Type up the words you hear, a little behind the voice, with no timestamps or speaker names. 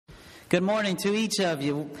Good morning to each of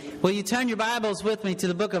you. Will you turn your Bibles with me to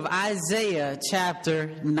the book of Isaiah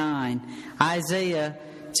chapter 9? Isaiah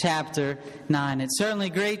chapter 9. It's certainly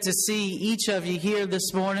great to see each of you here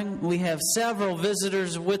this morning. We have several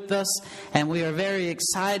visitors with us, and we are very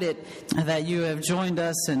excited that you have joined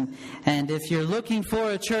us. And if you're looking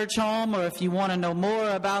for a church home, or if you want to know more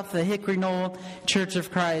about the Hickory Knoll Church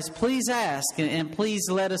of Christ, please ask and please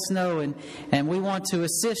let us know. And we want to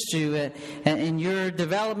assist you in your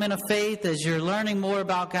development of faith as you're learning more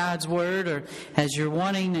about God's Word, or as you're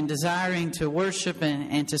wanting and desiring to worship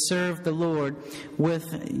and to serve the Lord with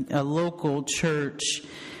a local church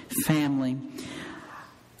family.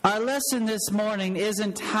 Our lesson this morning is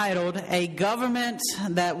entitled, A Government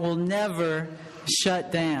That Will Never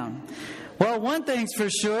Shut Down. Well, one thing's for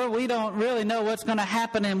sure, we don't really know what's going to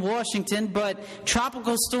happen in Washington, but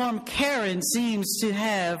Tropical Storm Karen seems to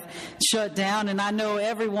have shut down, and I know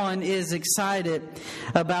everyone is excited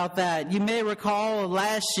about that. You may recall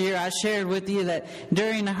last year I shared with you that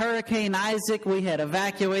during Hurricane Isaac we had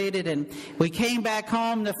evacuated, and we came back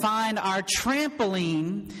home to find our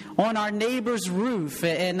trampoline on our neighbor's roof.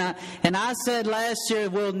 And I said last year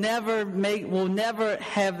we'll never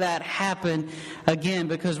have that happen again,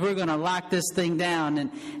 because we're going to lock this thing down.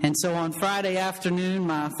 And so on Friday afternoon,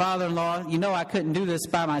 my father-in-law, I couldn't do this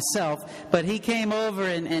by myself, but he came over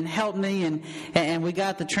and helped me, and we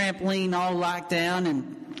got the trampoline all locked down.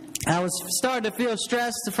 And I was starting to feel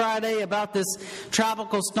stressed Friday about this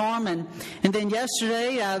tropical storm, and then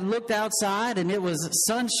yesterday I looked outside and it was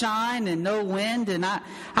sunshine and no wind, and I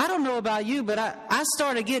don't know about you, but I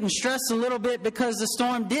started getting stressed a little bit because the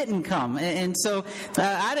storm didn't come, and so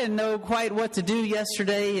I didn't know quite what to do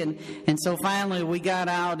yesterday, and so finally we got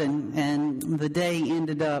out, and the day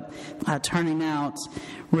ended up turning out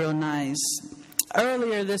real nice.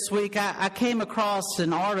 Earlier this week I came across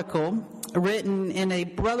an article written in a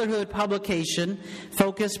Brotherhood publication,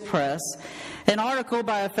 Focus Press, an article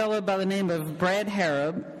by a fellow by the name of Brad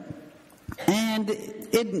Harrop, and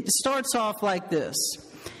it starts off like this.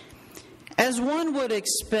 As one would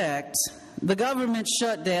expect, the government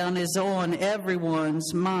shutdown is on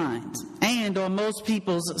everyone's mind and on most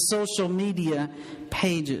people's social media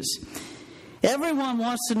pages. Everyone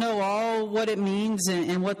wants to know all what it means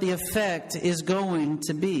and what the effect is going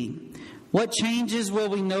to be. What changes will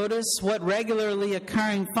we notice? What regularly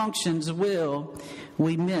occurring functions will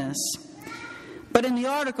we miss? But in the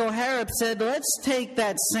article, Harrop said, let's take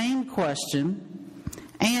that same question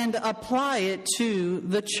and apply it to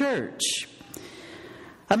the church.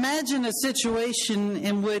 Imagine a situation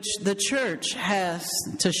in which the church has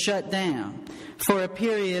to shut down for a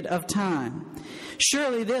period of time.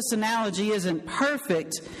 Surely this analogy isn't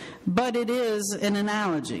perfect, but it is an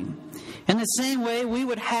analogy. In the same way, we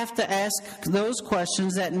would have to ask those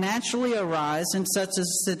questions that naturally arise in such a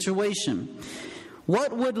situation.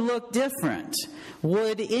 What would look different?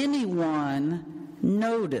 Would anyone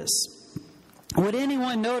notice? Would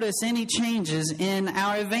anyone notice any changes in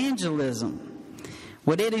our evangelism?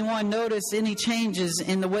 Would anyone notice any changes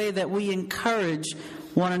in the way that we encourage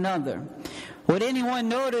one another? Would anyone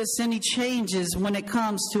notice any changes when it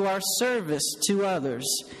comes to our service to others?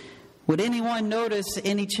 Would anyone notice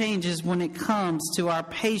any changes when it comes to our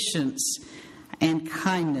patience and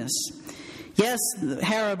kindness? Yes,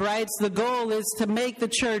 Harrop writes, the goal is to make the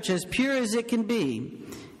church as pure as it can be,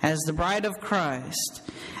 as the bride of Christ.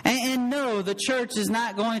 And no, the church is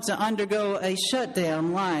not going to undergo a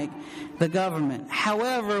shutdown like the government.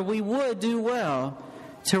 However, we would do well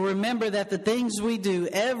to remember that the things we do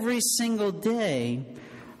every single day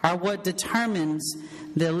are what determines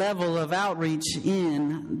the level of outreach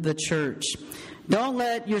in the church. Don't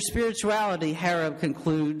let your spirituality, Harrop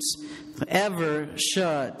concludes, ever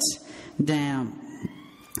shut down.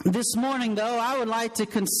 This morning, though, I would like to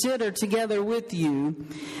consider together with you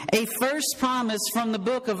a first promise from the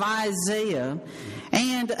book of Isaiah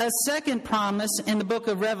and a second promise in the book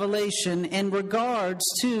of Revelation in regards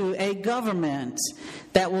to a government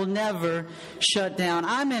that will never shut down.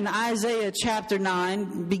 I'm in Isaiah chapter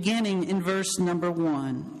 9, beginning in verse number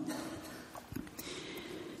 1.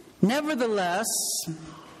 Nevertheless,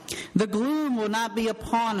 the gloom will not be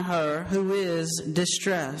upon her who is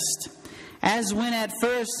distressed, as when at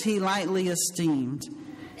first he lightly esteemed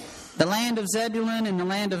the land of Zebulun and the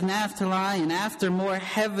land of Naphtali, and after more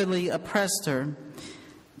heavily oppressed her,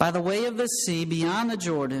 by the way of the sea beyond the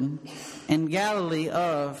Jordan, and Galilee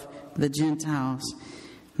of the Gentiles.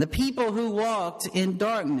 The people who walked in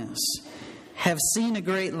darkness have seen a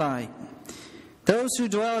great light. Those who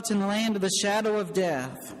dwelt in the land of the shadow of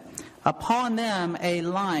death, upon them a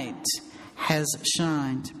light has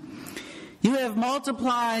shined. You have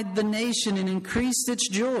multiplied the nation and increased its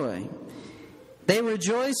joy. They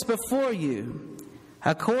rejoice before you,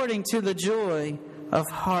 according to the joy of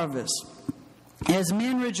harvest, as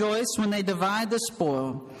men rejoice when they divide the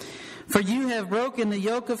spoil. For you have broken the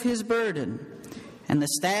yoke of his burden, and the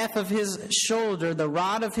staff of his shoulder, the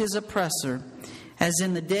rod of his oppressor, as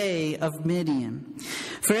in the day of Midian.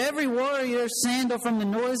 For every warrior's sandal from the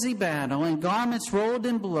noisy battle and garments rolled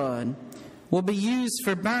in blood will be used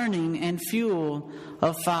for burning and fuel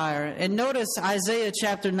of fire. And notice Isaiah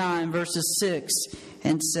chapter 9, verses 6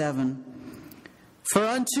 and 7. For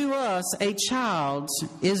unto us a child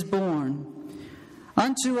is born,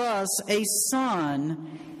 unto us a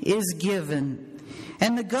son is given,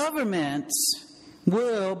 and the government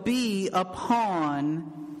will be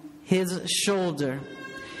upon his shoulder.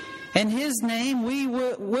 And his name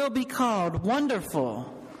will be called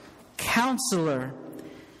Wonderful, Counselor,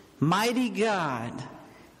 Mighty God,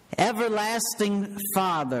 Everlasting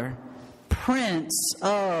Father, Prince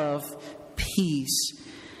of Peace.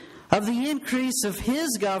 Of the increase of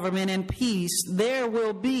his government and peace there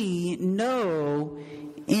will be no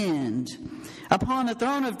end. Upon the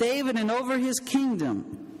throne of David and over his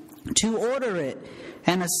kingdom, to order it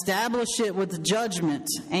and establish it with judgment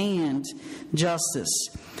and justice.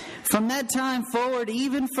 From that time forward,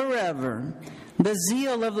 even forever, the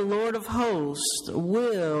zeal of the Lord of hosts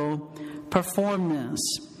will perform this.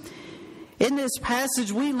 In this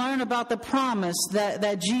passage, we learn about the promise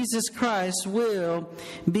that Jesus Christ will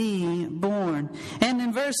be born. And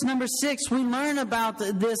in verse number 6, we learn about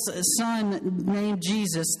this son named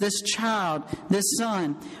Jesus, this child, this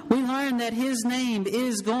son. We learn that his name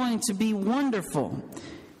is going to be Wonderful,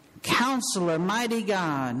 Counselor, Mighty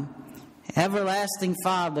God, Everlasting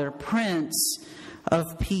Father, Prince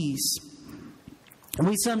of Peace.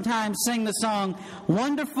 We sometimes sing the song,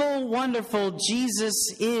 Wonderful, wonderful Jesus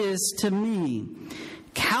is to me.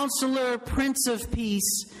 Counselor, Prince of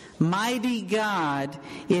Peace, Mighty God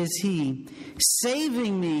is he.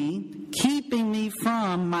 Saving me, keeping me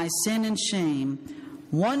from my sin and shame.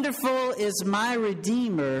 Wonderful is my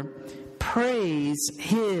Redeemer. Praise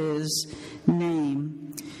his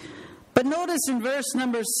name. But notice in verse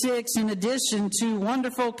number 6, in addition to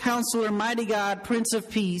Wonderful Counselor, Mighty God, Prince of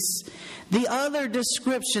Peace, the other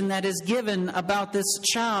description that is given about this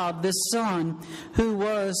child, this son, who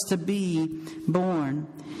was to be born.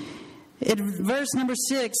 In verse number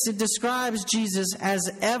 6, it describes Jesus as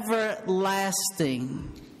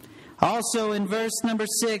everlasting. Also in verse number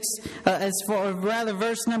 6,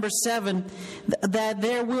 verse number 7, that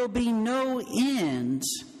there will be no end.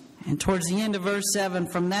 And towards the end of verse 7,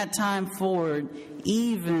 from that time forward,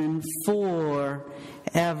 even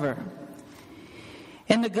forever.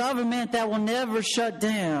 And the government that will never shut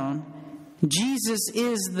down, Jesus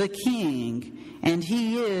is the King, and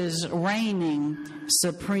he is reigning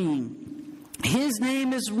supreme. His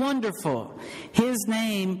name is Wonderful. His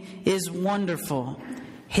name is Wonderful.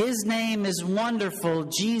 His name is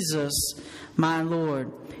Wonderful, Jesus, my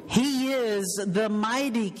Lord. He is the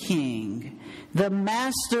mighty King, the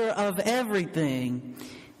master of everything.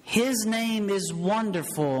 His name is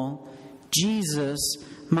Wonderful, Jesus,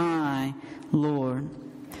 my Lord.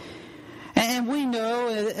 And we know,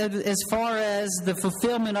 as far as the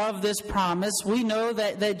fulfillment of this promise, we know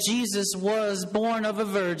that Jesus was born of a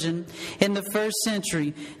virgin in the first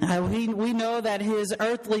century. We know that his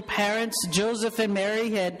earthly parents, Joseph and Mary,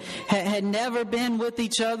 had never been with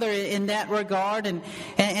each other in that regard.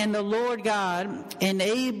 And the Lord God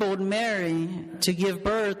enabled Mary to give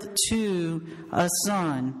birth to a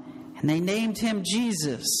son. And they named him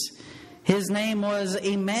Jesus. His name was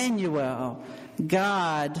Emmanuel,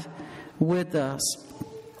 God with us.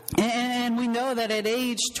 And we know that at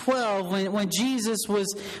age 12, when Jesus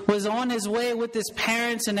was on his way with his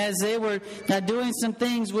parents, and as they were doing some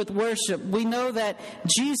things with worship, we know that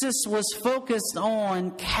Jesus was focused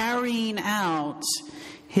on carrying out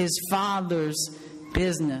his Father's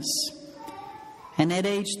business. And at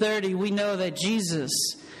age 30, we know that Jesus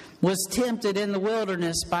was tempted in the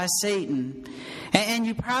wilderness by Satan. And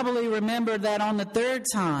you probably remember that on the third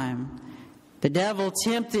time, the devil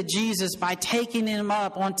tempted Jesus by taking him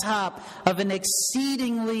up on top of an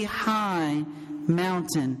exceedingly high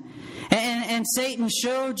mountain. And Satan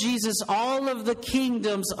showed Jesus all of the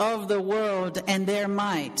kingdoms of the world and their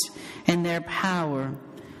might and their power.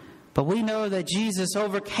 But we know that Jesus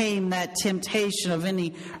overcame that temptation of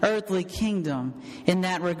any earthly kingdom in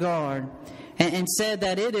that regard, and said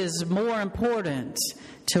that it is more important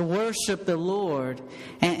to worship the Lord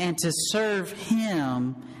and to serve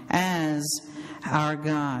him as our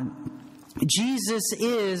God. Jesus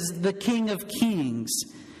is the King of Kings.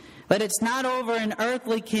 But it's not over an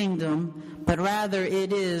earthly kingdom, but rather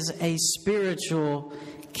it is a spiritual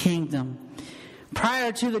kingdom.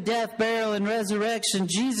 Prior to the death, burial, and resurrection,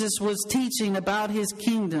 Jesus was teaching about his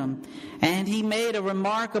kingdom, and he made a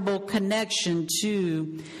remarkable connection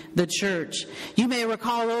to the church. You may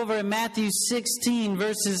recall over in Matthew 16,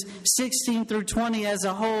 verses 16 through 20 as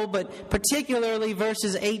a whole, but particularly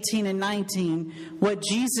verses 18 and 19, what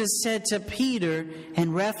Jesus said to Peter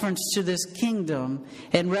in reference to this kingdom,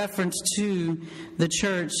 in reference to the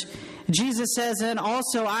church. Jesus says, "And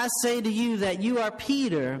also I say to you that you are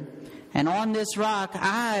Peter, and on this rock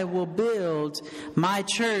I will build my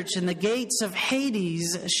church, and the gates of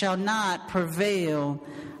Hades shall not prevail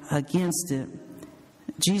against it."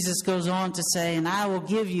 Jesus goes on to say, "And I will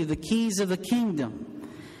give you the keys of the kingdom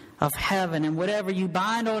of heaven, and whatever you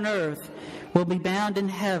bind on earth will be bound in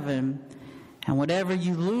heaven, and whatever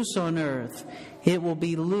you loose on earth, it will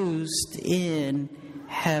be loosed in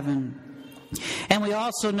heaven." And we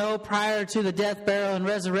also know, prior to the death, burial, and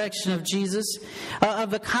resurrection of Jesus,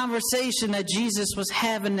 of the conversation that Jesus was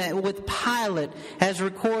having with Pilate, as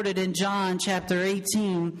recorded in John chapter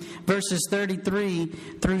 18, verses 33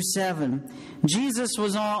 through 7. Jesus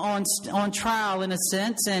was on trial, in a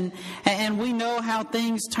sense, and we know how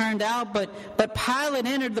things turned out. But Pilate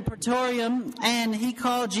entered the praetorium, and he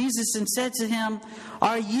called Jesus and said to him,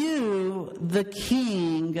 "Are you the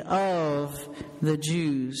king of the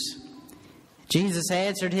Jews?" Jesus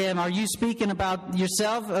answered him, "Are you speaking about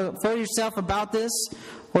yourself, for yourself about this,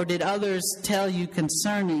 or did others tell you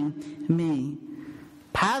concerning me?"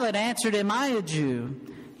 Pilate answered him, "I a Jew.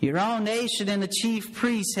 Your own nation and the chief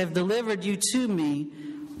priests have delivered you to me.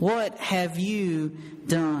 What have you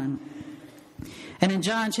done?" And in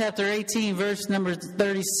John chapter 18, verse number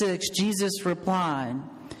 36, Jesus replied,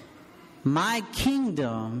 "My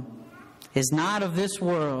kingdom is not of this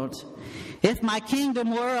world. If my kingdom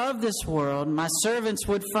were of this world, my servants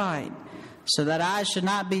would fight, so that I should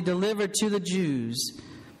not be delivered to the Jews.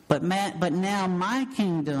 But now my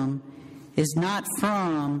kingdom is not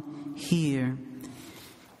from here."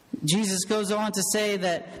 Jesus goes on to say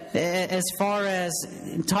that as far as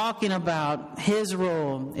talking about his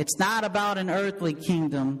role, it's not about an earthly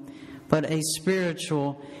kingdom, but a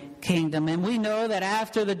spiritual kingdom. And we know that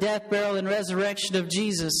after the death, burial, and resurrection of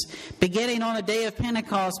Jesus, beginning on the day of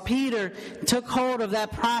Pentecost, Peter took hold of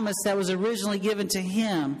that promise that was originally given to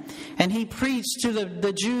him, and he preached to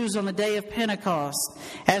the Jews on the day of Pentecost,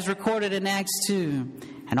 as recorded in Acts 2,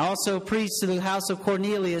 and also preached to the house of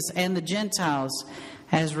Cornelius and the Gentiles,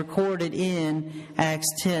 as recorded in Acts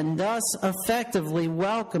 10, thus effectively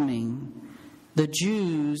welcoming the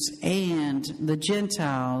Jews and the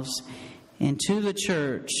Gentiles into the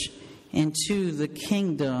church, into the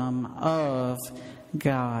kingdom of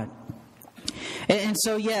God. And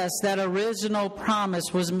so, yes, that original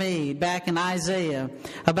promise was made back in Isaiah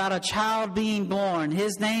about a child being born.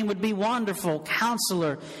 His name would be Wonderful,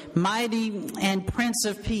 Counselor, Mighty, and Prince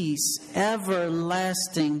of Peace,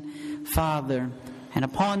 Everlasting Father. And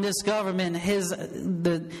upon this government,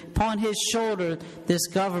 upon his shoulder, this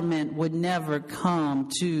government would never come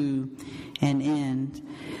to an end.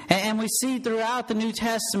 And we see throughout the New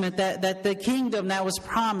Testament that the kingdom that was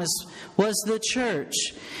promised was the church.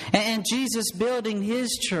 And Jesus building his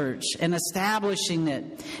church and establishing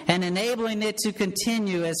it and enabling it to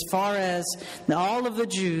continue, as far as all of the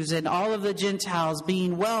Jews and all of the Gentiles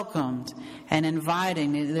being welcomed and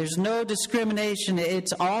inviting. There's no discrimination.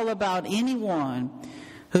 It's all about anyone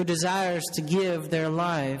who desires to give their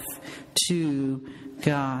life to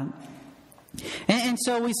God. And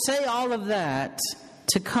so we say all of that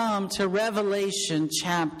to come to Revelation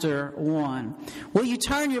chapter 1. Will you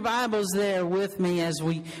turn your Bibles there with me as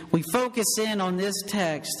we focus in on this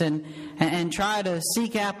text and try to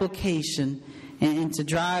seek application and to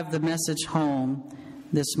drive the message home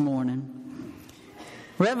this morning.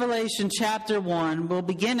 Revelation chapter 1, we'll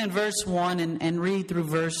begin in verse 1 and read through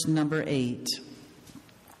verse number 8.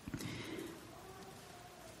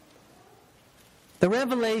 The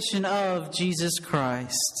revelation of Jesus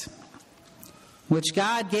Christ, which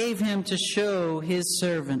God gave him to show his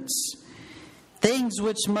servants, things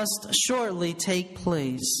which must shortly take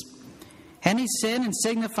place. And he sent and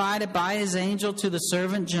signified it by his angel to the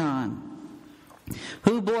servant John,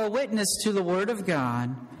 who bore witness to the word of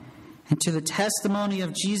God and to the testimony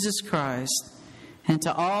of Jesus Christ, and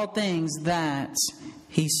to all things that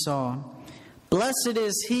he saw. Blessed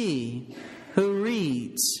is he who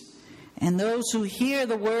reads, and those who hear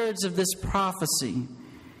the words of this prophecy,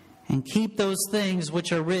 and keep those things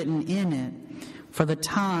which are written in it, for the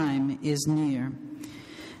time is near.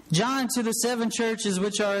 John, to the 7 churches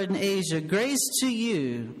which are in Asia, grace to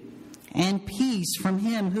you and peace from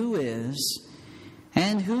him who is,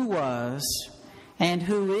 and who was, and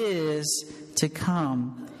who is to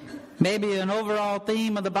come. Maybe an overall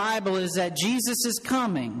theme of the Bible is that Jesus is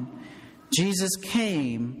coming. Jesus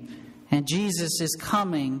came, and Jesus is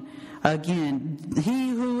coming again. He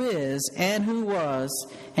who is, and who was,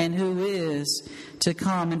 and who is to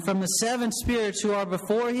come. And from the seven spirits who are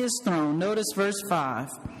before his throne, notice verse 5,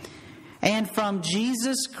 and from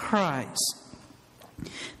Jesus Christ,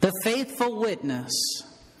 the faithful witness,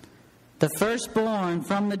 the firstborn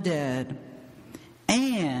from the dead,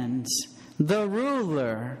 and the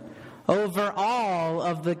ruler over all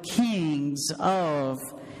of the kings of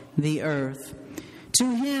the earth.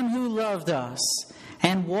 To him who loved us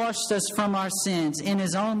and washed us from our sins in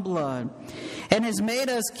his own blood, and has made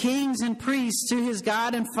us kings and priests to his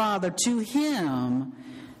God and Father, to him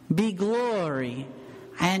be glory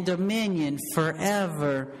and dominion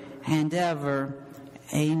forever and ever.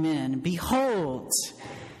 Amen. Behold,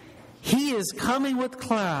 he is coming with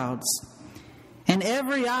clouds, and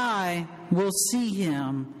every eye will see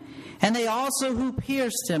him, and they also who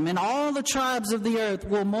pierced him, and all the tribes of the earth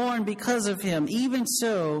will mourn because of him. Even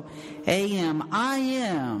so, I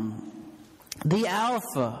am the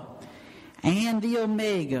Alpha and the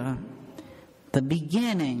Omega, the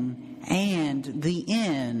beginning and the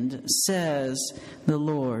end, says the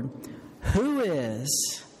Lord, who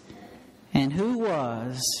is, and who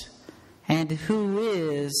was, and who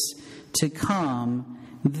is to come,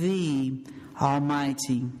 the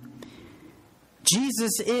Almighty.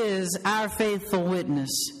 Jesus is our faithful witness.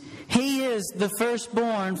 He is the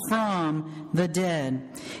firstborn from the dead.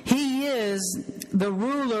 He is the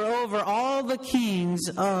ruler over all the kings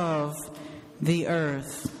of the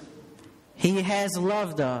earth. He has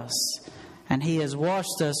loved us, and he has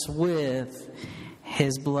washed us with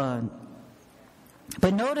his blood.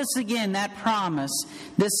 But notice again that promise,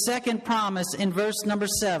 this second promise in verse number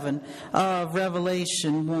 7 of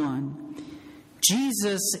Revelation 1.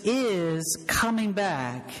 Jesus is coming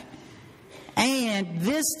back, and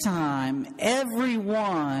this time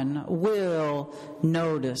everyone will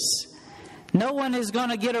notice. No one is going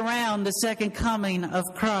to get around the second coming of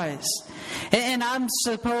Christ. And I'm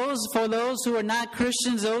suppose for those who are not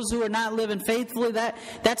Christians, those who are not living faithfully,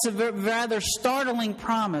 that's a rather startling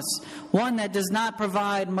promise, one that does not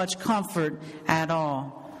provide much comfort at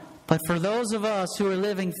all. But for those of us who are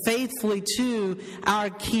living faithfully to our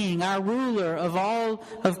King, our ruler of all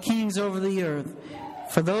of kings over the earth,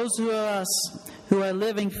 for those of us who are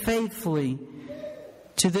living faithfully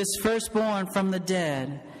to this firstborn from the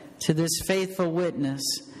dead, to this faithful witness,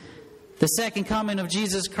 the second coming of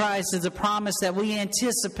Jesus Christ is a promise that we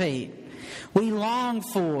anticipate, we long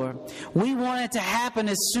for. We want it to happen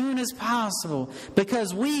as soon as possible,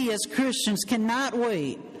 because we as Christians cannot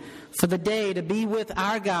wait for the day to be with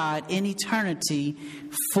our God in eternity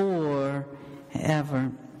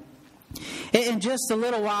forever. In just a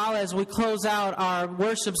little while, as we close out our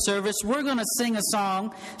worship service, we're going to sing a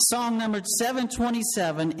song number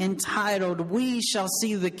 727, entitled, We Shall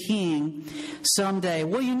See the King Someday.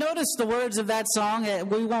 Well, you notice the words of that song.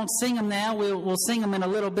 We won't sing them now. We'll sing them in a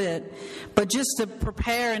little bit. But just to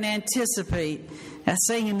prepare and anticipate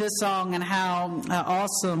singing this song and how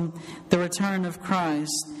awesome the return of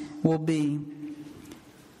Christ will be.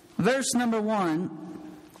 Verse number 1.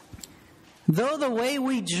 Though the way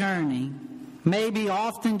we journey may be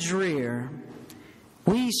often drear,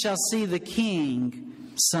 we shall see the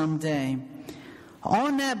King someday.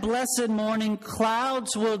 On that blessed morning,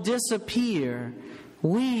 clouds will disappear.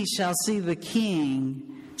 We shall see the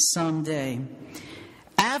King someday.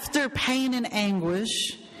 After pain and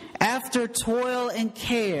anguish, after toil and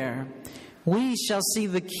care, we shall see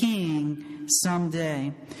the King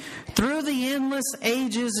someday. Through the endless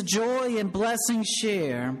ages, joy and blessing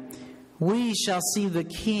share. We shall see the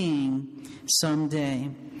King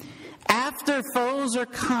someday. After foes are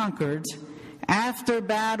conquered, after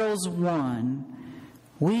battles won,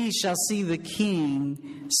 we shall see the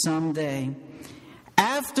King someday.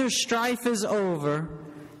 After strife is over,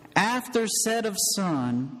 after set of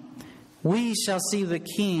sun, we shall see the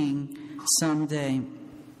King someday.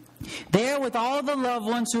 There with all the loved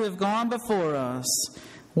ones who have gone before us,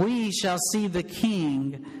 we shall see the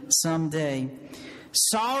King someday.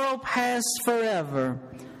 Sorrow past forever,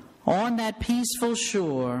 on that peaceful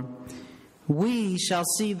shore, we shall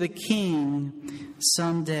see the King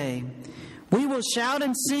someday. We will shout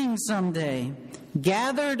and sing someday,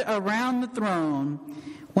 gathered around the throne,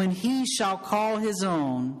 when he shall call his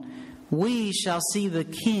own, we shall see the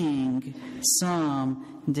King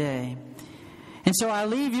someday. And so I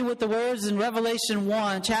leave you with the words in Revelation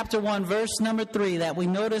 1, chapter 1, verse number 3, that we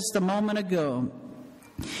noticed a moment ago.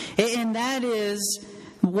 And that is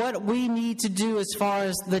what we need to do as far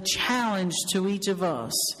as the challenge to each of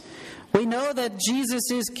us. We know that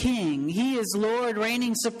Jesus is King. He is Lord,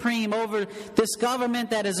 reigning supreme over this government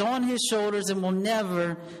that is on His shoulders and will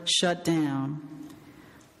never shut down.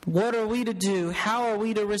 What are we to do? How are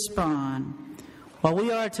we to respond? Well,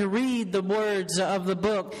 we are to read the words of the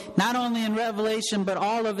book, not only in Revelation, but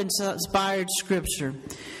all of inspired Scripture.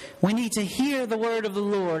 We need to hear the word of the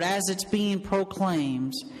Lord as it's being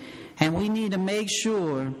proclaimed. And we need to make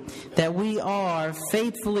sure that we are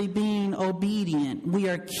faithfully being obedient. We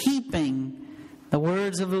are keeping the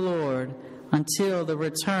words of the Lord until the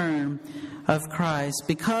return of Christ.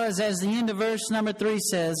 Because as the end of verse number 3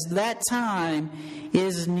 says, that time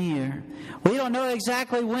is near. We don't know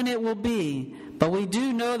exactly when it will be, but we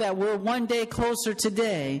do know that we're one day closer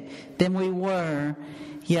today than we were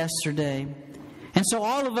yesterday. And so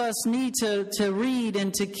all of us need to read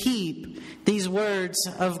and to keep these words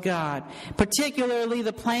of God, particularly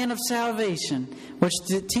the plan of salvation, which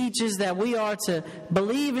teaches that we are to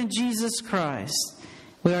believe in Jesus Christ.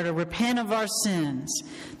 We are to repent of our sins.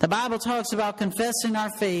 The Bible talks about confessing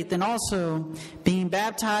our faith and also being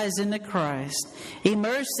baptized into Christ,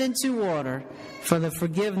 immersed into water for the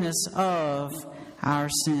forgiveness of our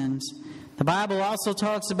sins. The Bible also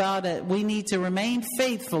talks about that we need to remain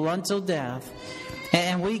faithful until death.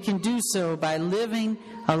 And we can do so by living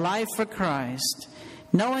a life for Christ,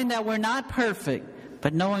 knowing that we're not perfect,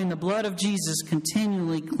 but knowing the blood of Jesus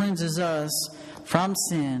continually cleanses us from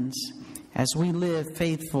sins as we live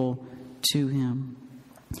faithful to Him.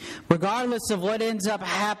 Regardless of what ends up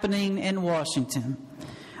happening in Washington,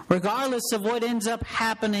 regardless of what ends up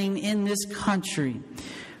happening in this country,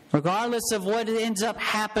 regardless of what ends up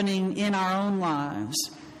happening in our own lives,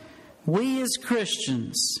 we as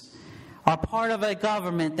Christians are part of a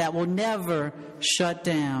government that will never shut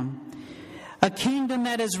down. A kingdom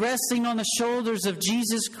that is resting on the shoulders of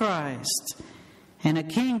Jesus Christ. And a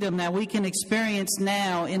kingdom that we can experience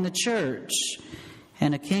now in the church.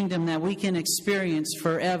 And a kingdom that we can experience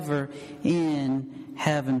forever in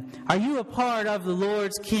heaven. Are you a part of the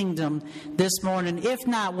Lord's kingdom this morning? If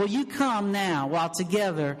not, will you come now while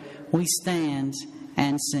together we stand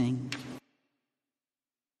and sing?